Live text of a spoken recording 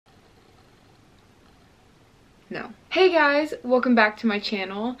No. Hey guys, welcome back to my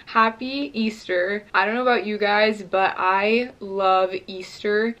channel. Happy Easter. I don't know about you guys, but I love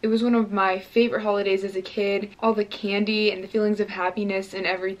Easter. It was one of my favorite holidays as a kid. All the candy and the feelings of happiness and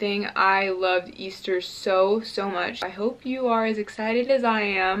everything. I loved Easter so much. I hope you are as excited as I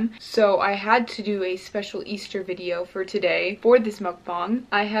am. So I had to do a special Easter video for today for this mukbang.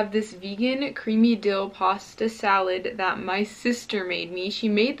 I have this vegan creamy dill pasta salad that my sister made me. She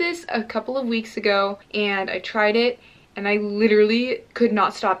made this a couple of weeks ago and I tried it and I literally could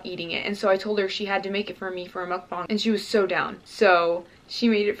not stop eating it, and so I told her she had to make it for me for a mukbang, and she was so down. So she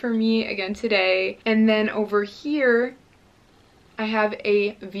made it for me again today. And then over here I have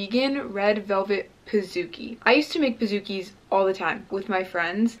a vegan red velvet PIZOOKIE. I used to make PIZOOKIEs all the time with my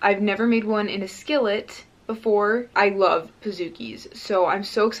friends. I've never made one in a skillet before. I love PIZOOKIEs, so I'm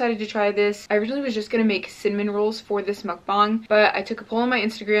so excited to try this. I originally was just gonna make cinnamon rolls for this mukbang, but I took a poll on my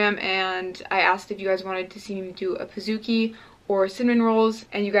Instagram and I asked if you guys wanted to see me do a PIZOOKIE or cinnamon rolls,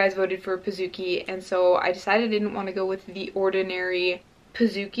 and you guys voted for PIZOOKIE, and so I decided I didn't want to go with the ordinary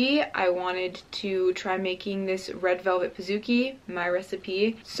PIZOOKIE. I wanted to try making this red velvet PIZOOKIE, my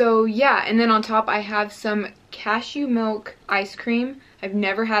recipe. So yeah, and then on top I have some cashew milk ice cream. I've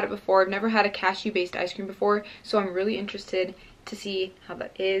never had it before. I've never had a cashew based ice cream before, so I'm really interested to see how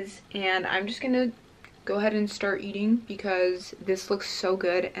that is. And I'm just gonna go ahead and start eating because this looks so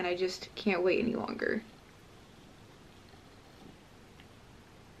good and I just can't wait any longer.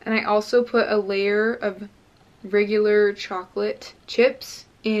 And I also put a layer of regular chocolate chips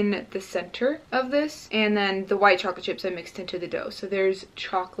in the center of this, and then the white chocolate chips I mixed into the dough. So there's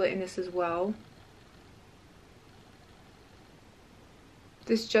chocolate in this as well.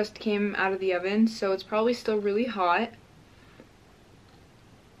 This just came out of the oven, so it's probably still really hot.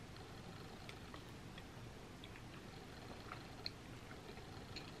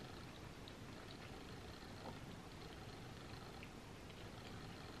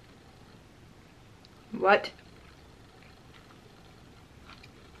 What?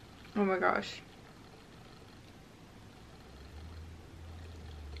 Oh my gosh.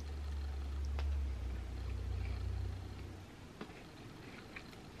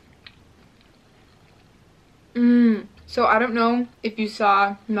 So I don't know if you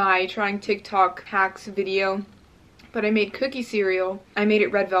saw my trying TikTok hacks video, but I made cookie cereal. I made it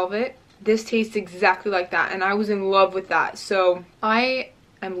red velvet. This tastes exactly like that, and I was in love with that. So I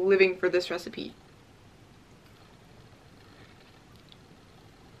am living for this recipe.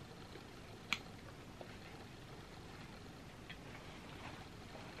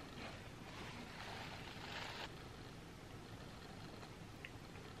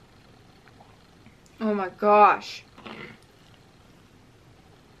 Oh my gosh.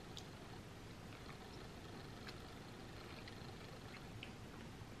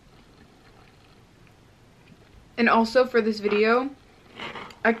 And also for this video,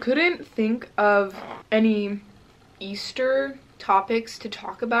 I couldn't think of any Easter topics to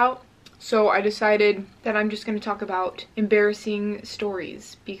talk about. So I decided that I'm just going to talk about embarrassing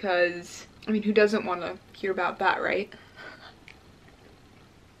stories because, I mean, who doesn't want to hear about that, right?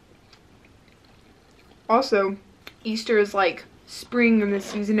 Also, Easter is like spring and the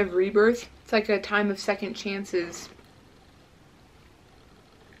season of rebirth. It's like a time of second chances.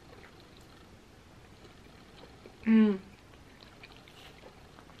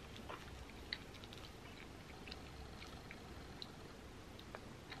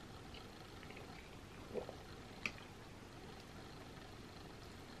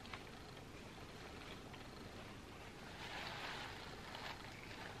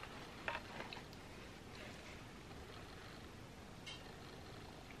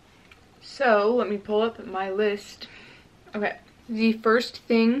 So let me pull up my list. Okay, the first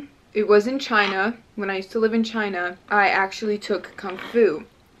thing, it was in China. When I used to live in China, I actually took Kung Fu.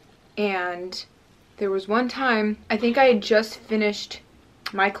 And there was one time, I think I had just finished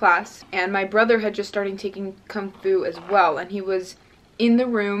my class and my brother had just started taking Kung Fu as well, and he was in the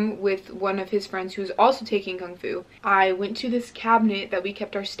room with one of his friends who was also taking Kung Fu. I went to this cabinet that we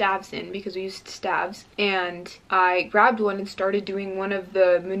kept our staves in because we used staves, and I grabbed one and started doing one of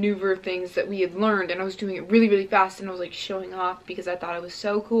the maneuver things that we had learned, and I was doing it really fast, and I was like showing off because I thought it was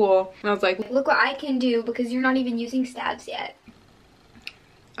so cool. And I was like, look what I can do because you're not even using stabs yet.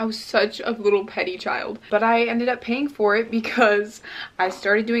 I was such a little petty child, but I ended up paying for it because I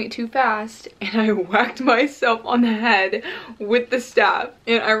started doing it too fast and I whacked myself on the head with the staff.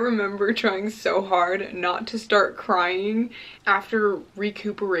 And I remember trying so hard not to start crying. After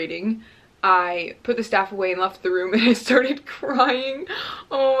recuperating, I put the staff away and left the room and I started crying.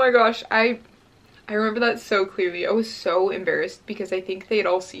 Oh my gosh, I remember that so clearly. I was so embarrassed because I think they had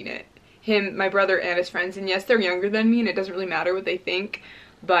all seen it. him, my brother, and his friends. And yes, they're younger than me and it doesn't really matter what they think,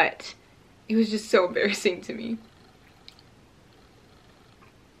 but it was just so embarrassing to me.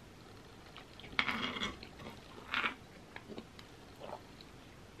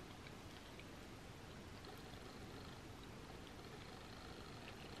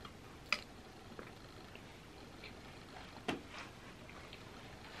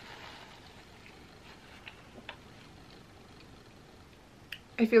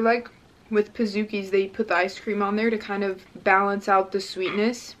 I feel like with PIZOOKIEs, they put the ice cream on there to kind of balance out the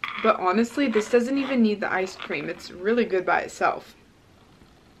sweetness. But honestly, this doesn't even need the ice cream. It's really good by itself.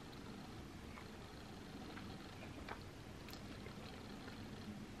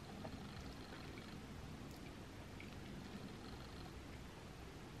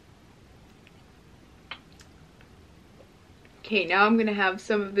 Okay, now I'm gonna have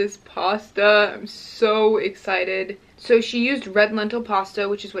some of this pasta. I'm so excited. So she used red lentil pasta,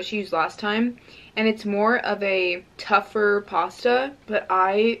 which is what she used last time, and it's more of a tougher pasta, but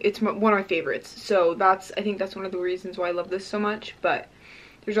it's one of my favorites. So I think that's one of the reasons why I love this so much. But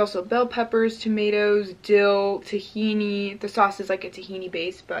there's also bell peppers, tomatoes, dill, tahini. The sauce is like a tahini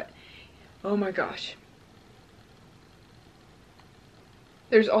base, but oh my gosh.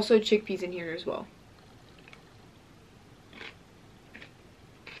 There's also chickpeas in here as well.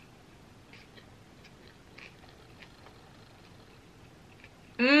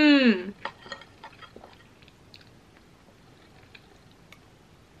 Mmm.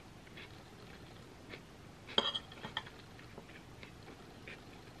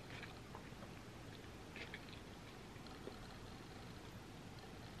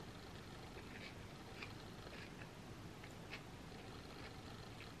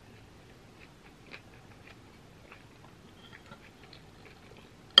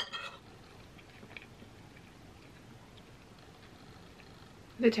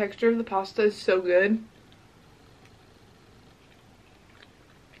 The texture of the pasta is so good.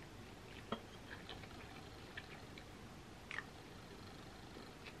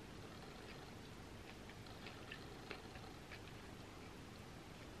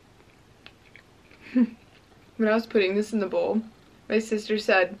 When I was putting this in the bowl, my sister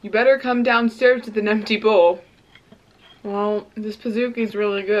said, "You better come downstairs with an empty bowl." Well, this PIZOOKIE is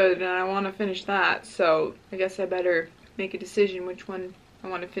really good and I want to finish that, so I guess I better make a decision which one I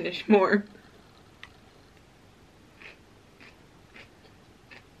want to finish more.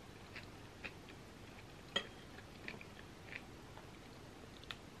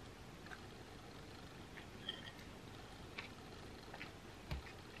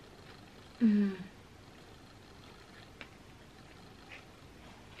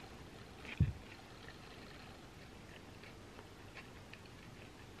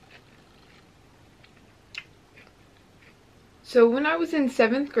 So when I was in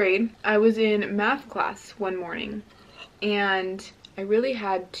 7th grade, I was in math class one morning and I really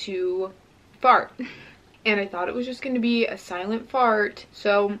had to fart. And I thought it was just going to be a silent fart,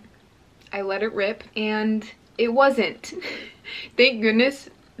 so I let it rip and it wasn't. Thank goodness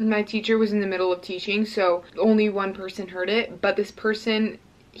my teacher was in the middle of teaching, so only one person heard it, but this person,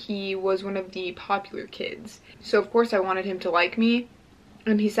 he was one of the popular kids. So of course I wanted him to like me.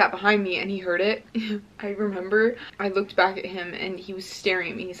 And he sat behind me and he heard it. I remember I looked back at him and he was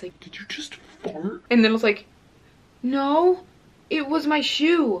staring at me. He's like, "Did you just fart?" And then I was like, "No, it was my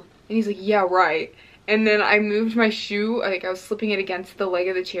shoe." And he's like, "Yeah, right." And then I moved my shoe, like I was slipping it against the leg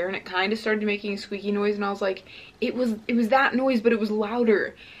of the chair and it kind of started making a squeaky noise and I was like, it was that noise, but it was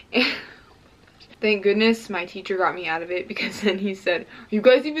louder. And thank goodness my teacher got me out of it, because then he said, "Are you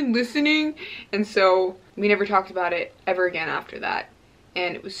guys even listening?" And so we never talked about it ever again after that.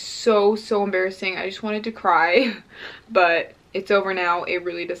 And it was so embarrassing. I just wanted to cry, but it's over now. It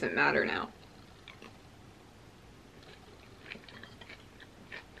really doesn't matter now.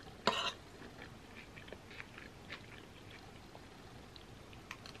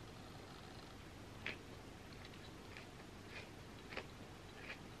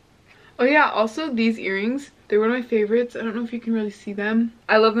 Oh yeah, also these earrings, they're one of my favorites. I don't know if you can really see them.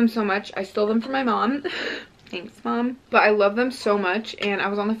 I love them so much. I stole them from my mom. Thanks, Mom. But I love them so much, and I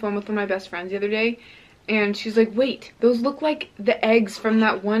was on the phone with one of my best friends the other day, and she's like, "Wait, those look like the eggs from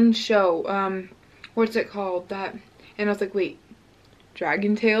that one show. What's it called? That..." And I was like, "Wait,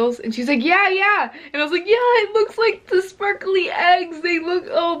 Dragon Tales?" And she's like, yeah. And I was like, "Yeah, it looks like the sparkly eggs. They look,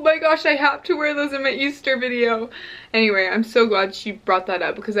 oh my gosh, I have to wear those in my Easter video." Anyway, I'm so glad she brought that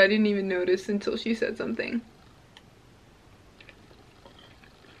up, because I didn't even notice until she said something.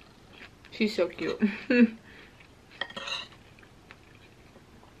 She's so cute.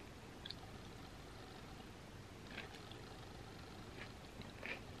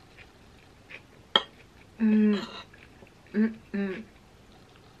 Mm. Mm-mm.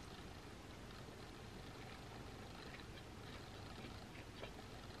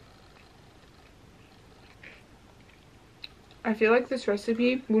 I feel like this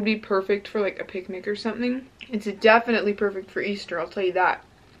recipe would be perfect for like a picnic or something. It's definitely perfect for Easter, I'll tell you that.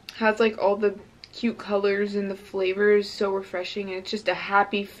 Has like all the cute colors and the flavors, so refreshing, and it's just a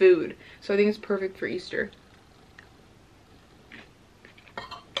happy food. So I think it's perfect for Easter.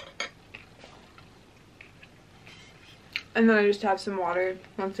 And then I just have some water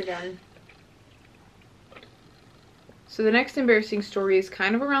once again. So the next embarrassing story is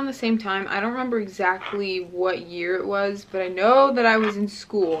kind of around the same time. I don't remember exactly what year it was, but I know that I was in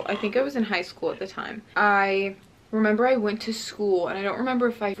school. I think I was in high school at the time. I remember I went to school, and I don't remember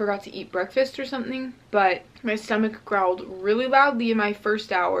if I forgot to eat breakfast or something, but my stomach growled really loudly in my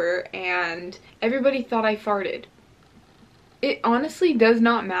first hour, and everybody thought I farted. It honestly does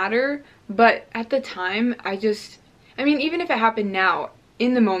not matter, but at the time, I mean, even if it happened now,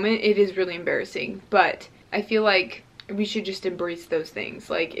 in the moment, it is really embarrassing, but I feel like we should just embrace those things.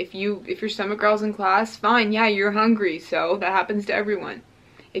 Like, if your stomach growls in class, fine, yeah, you're hungry, so that happens to everyone.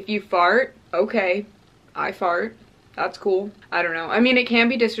 If you fart, okay, I fart, that's cool. I don't know. I mean, it can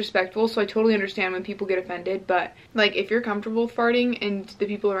be disrespectful, so I totally understand when people get offended, but, like, if you're comfortable with farting and the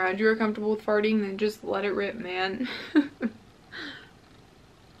people around you are comfortable with farting, then just let it rip, man.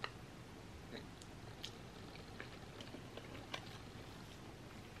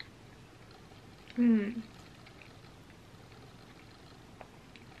 Hmm.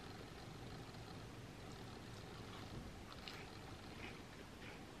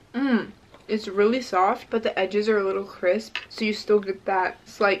 Mmm. It's really soft, but the edges are a little crisp, so you still get that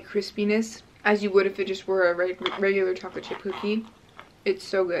slight crispiness as you would if it just were a regular chocolate chip cookie. It's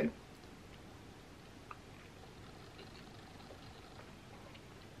so good.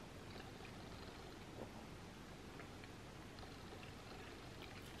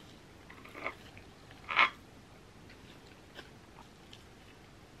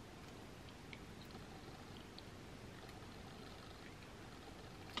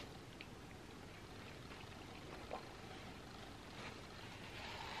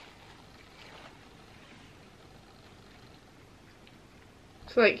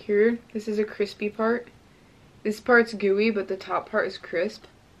 So like here, this is a crispy part. This part's gooey, but the top part is crisp.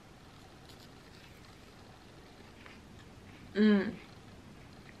 Mmm.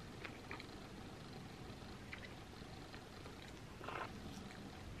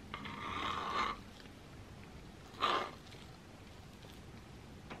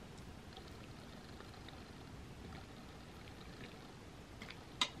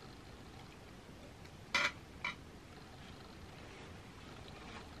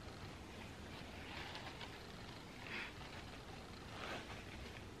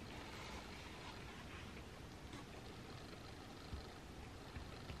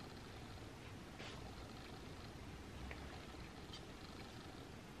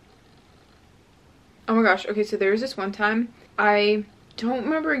 Oh my gosh, okay, so there was this one time, I don't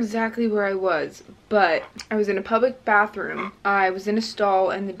remember exactly where I was, but I was in a public bathroom. I was in a stall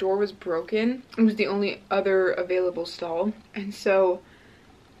and the door was broken. It was the only other available stall. And so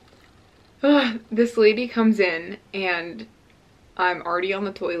this lady comes in and I'm already on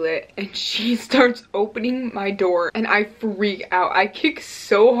the toilet and she starts opening my door and I freak out. I kick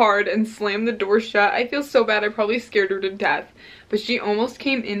so hard and slam the door shut. I feel so bad. I probably scared her to death. But she almost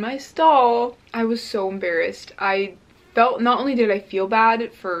came in my stall. I was so embarrassed. I felt, not only did I feel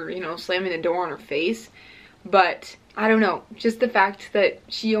bad for, you know, slamming the door on her face, but I don't know, just the fact that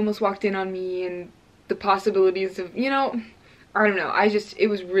she almost walked in on me and the possibilities of, you know, I don't know. It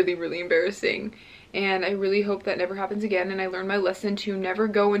was really, really embarrassing. And I really hope that never happens again, and I learned my lesson to never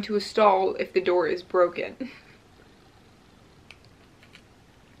go into a stall if the door is broken.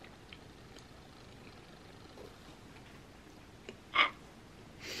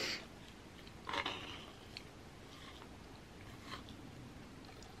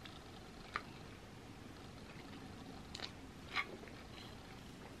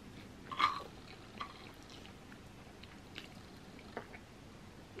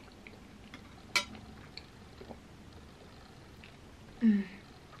 Mm.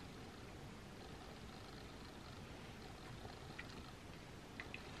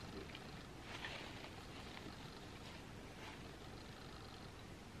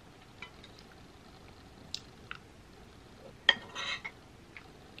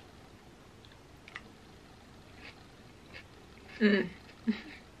 Mm.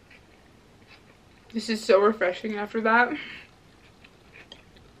 This is so refreshing after that.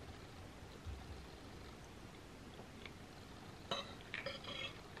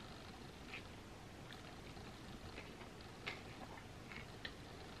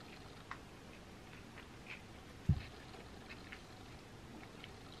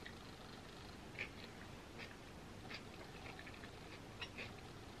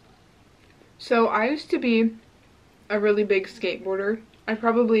 So I used to be a really big skateboarder. I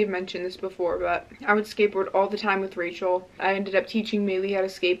probably have mentioned this before, but I would skateboard all the time with Rachel. I ended up teaching Maylee how to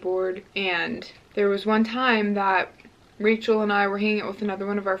skateboard, and there was one time that Rachel and I were hanging out with another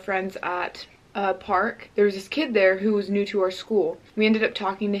one of our friends at a park. There was this kid there who was new to our school. We ended up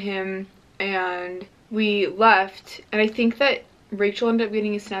talking to him and we left, and I think that Rachel ended up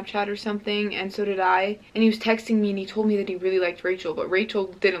getting a Snapchat or something, and so did I. And he was texting me and he told me that he really liked Rachel, but Rachel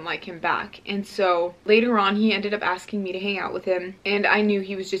didn't like him back. And so later on he ended up asking me to hang out with him, and I knew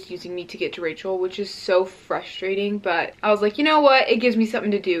he was just using me to get to Rachel, which is so frustrating. But I was like, you know what? It gives me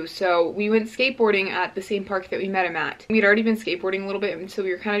something to do. So we went skateboarding at the same park that we met him at. We'd already been skateboarding a little bit, and so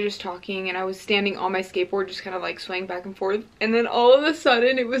we were kind of just talking, and I was standing on my skateboard just kind of like swaying back and forth. And then all of a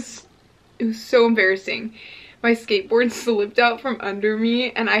sudden it was so embarrassing. My skateboard slipped out from under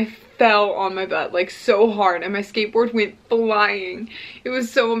me and I fell on my butt like so hard, and my skateboard went flying. It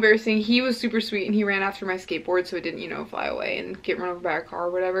was so embarrassing. He was super sweet and he ran after my skateboard so it didn't, you know, fly away and get run over by a car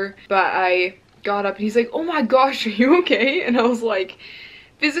or whatever. But I got up and he's like, oh my gosh, are you okay? And I was like,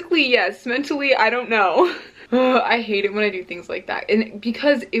 physically yes, mentally I don't know. I hate it when I do things like that, and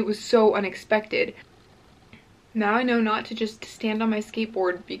because it was so unexpected. Now I know not to just stand on my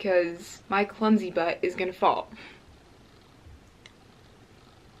skateboard because my clumsy butt is gonna fall.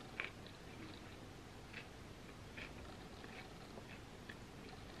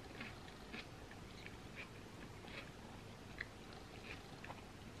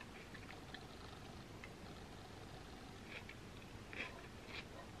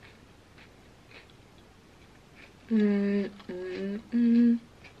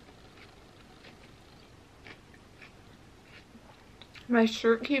 My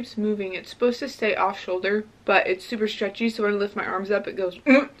shirt keeps moving. It's supposed to stay off shoulder, but it's super stretchy, so when I lift my arms up, it goes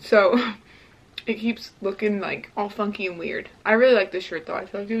so it keeps looking like all funky and weird. I really like this shirt though. I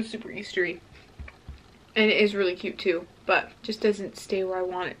feel like it was super Eastery. And it is really cute too, but just doesn't stay where I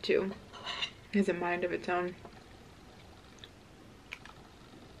want it to. It has a mind of its own.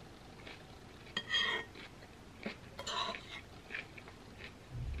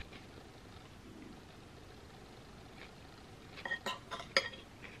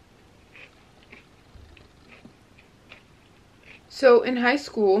 So in high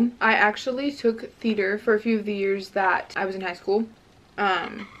school, I actually took theater for a few of the years that I was in high school.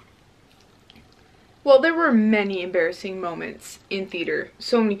 Well, there were many embarrassing moments in theater.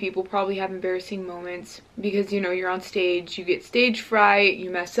 So many people probably have embarrassing moments because, you know, you're on stage, you get stage fright, you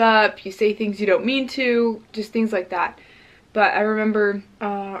mess up, you say things you don't mean to, just things like that. But I remember,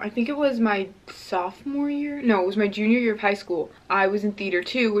 I think it was my sophomore year? No, it was my junior year of high school. I was in theater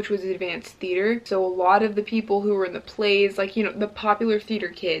too, which was advanced theater. So a lot of the people who were in the plays, like, you know, the popular theater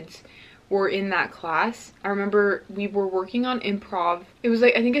kids were in that class. I remember we were working on improv. It was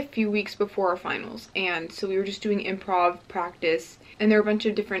like, I think a few weeks before our finals. And so we were just doing improv practice. And there were a bunch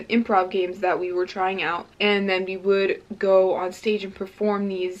of different improv games that we were trying out. And then we would go on stage and perform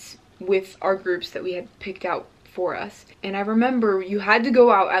these with our groups that we had picked out for us. And I remember you had to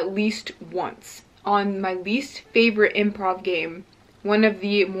go out at least once. On my least favorite improv game, one of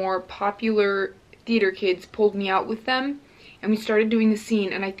the more popular theater kids pulled me out with them, and we started doing the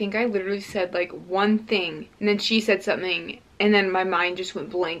scene, and I think I literally said like one thing, and then she said something, and then my mind just went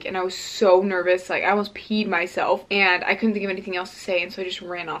blank, and I was so nervous, like I almost peed myself, and I couldn't think of anything else to say, and so I just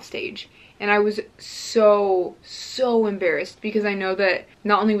ran off stage. And I was so embarrassed because I know that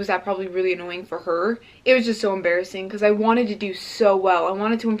not only was that probably really annoying for her, it was just so embarrassing because I wanted to do so well. I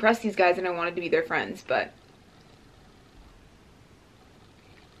wanted to impress these guys and I wanted to be their friends, but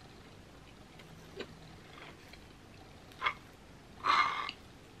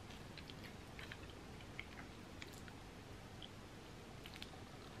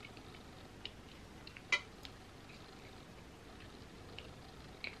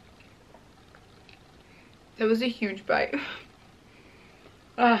that was a huge bite.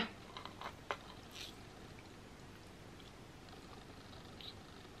 Ah.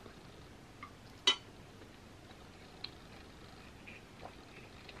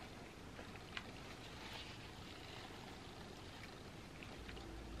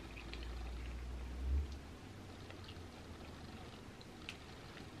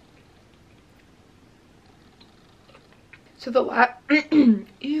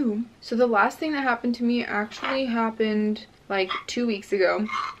 So the last thing that happened to me actually happened like 2 weeks ago.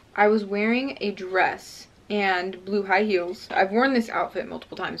 I was wearing a dress and blue high heels. I've worn this outfit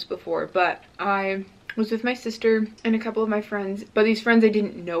multiple times before, but I was with my sister and a couple of my friends, but these friends I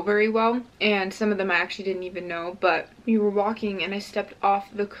didn't know very well, and some of them I actually didn't even know, but we were walking and I stepped off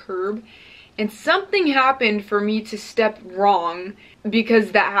the curb and something happened for me to step wrong,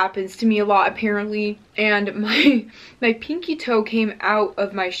 because that happens to me a lot apparently, and my pinky toe came out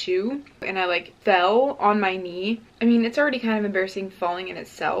of my shoe and I like fell on my knee. I mean, it's already kind of embarrassing falling in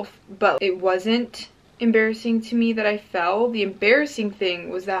itself, but it wasn't embarrassing to me that I fell. The embarrassing thing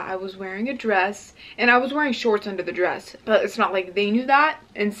was that I was wearing a dress and I was wearing shorts under the dress, but it's not like they knew that,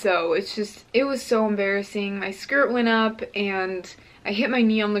 and so it was so embarrassing. My skirt went up and I hit my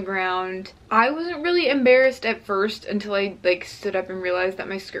knee on the ground. I wasn't really embarrassed at first until I like stood up and realized that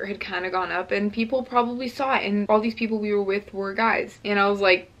my skirt had kind of gone up and people probably saw it, and all these people we were with were guys, and I was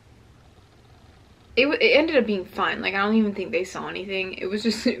like, it ended up being fine. Like, I don't even think they saw anything. It was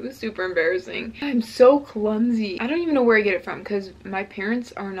super embarrassing. I'm so clumsy. I don't even know where I get it from, because my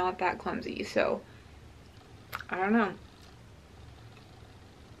parents are not that clumsy, so I don't know.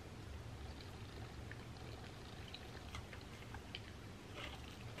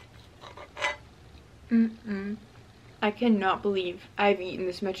 I cannot believe I've eaten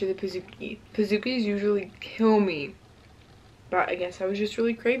this much of the PIZOOKIE. PIZOOKIEs usually kill me, but I guess I was just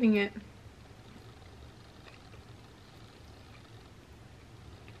really craving it.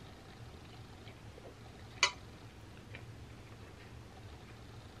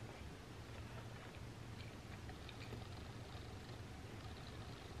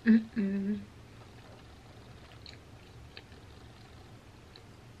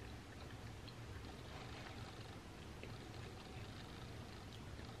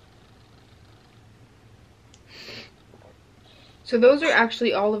 So those are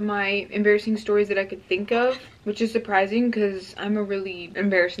actually all of my embarrassing stories that I could think of, which is surprising because I'm a really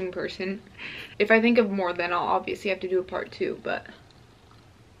embarrassing person. If I think of more, then I'll obviously have to do a part 2, but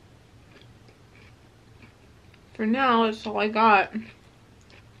for now, that's all I got.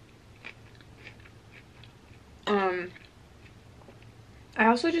 I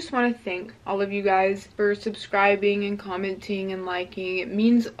also just want to thank all of you guys for subscribing and commenting and liking. It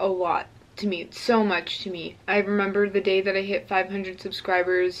means a lot to me, so much to me. I remember the day that I hit 500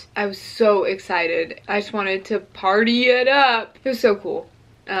 subscribers. I was so excited. I just wanted to party it up. It was so cool.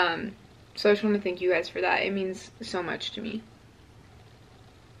 So I just want to thank you guys for that. It means so much to me.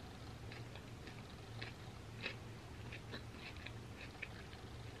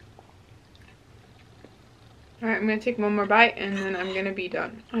 Alright, I'm gonna take one more bite and then I'm gonna be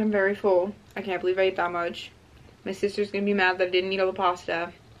done. I'm very full. I can't believe I ate that much. My sister's gonna be mad that I didn't eat all the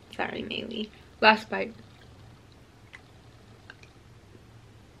pasta. Sorry, Maylee. Last bite.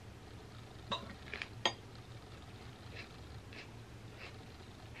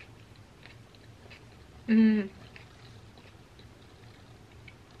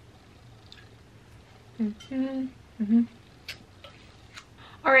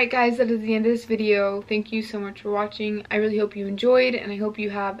 Alright guys, that is the end of this video. Thank you so much for watching. I really hope you enjoyed, and I hope you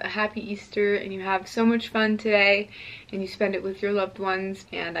have a happy Easter and you have so much fun today and you spend it with your loved ones.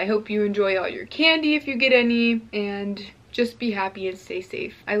 And I hope you enjoy all your candy if you get any, and just be happy and stay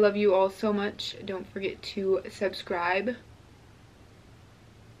safe. I love you all so much. Don't forget to subscribe.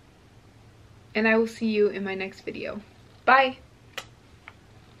 And I will see you in my next video. Bye!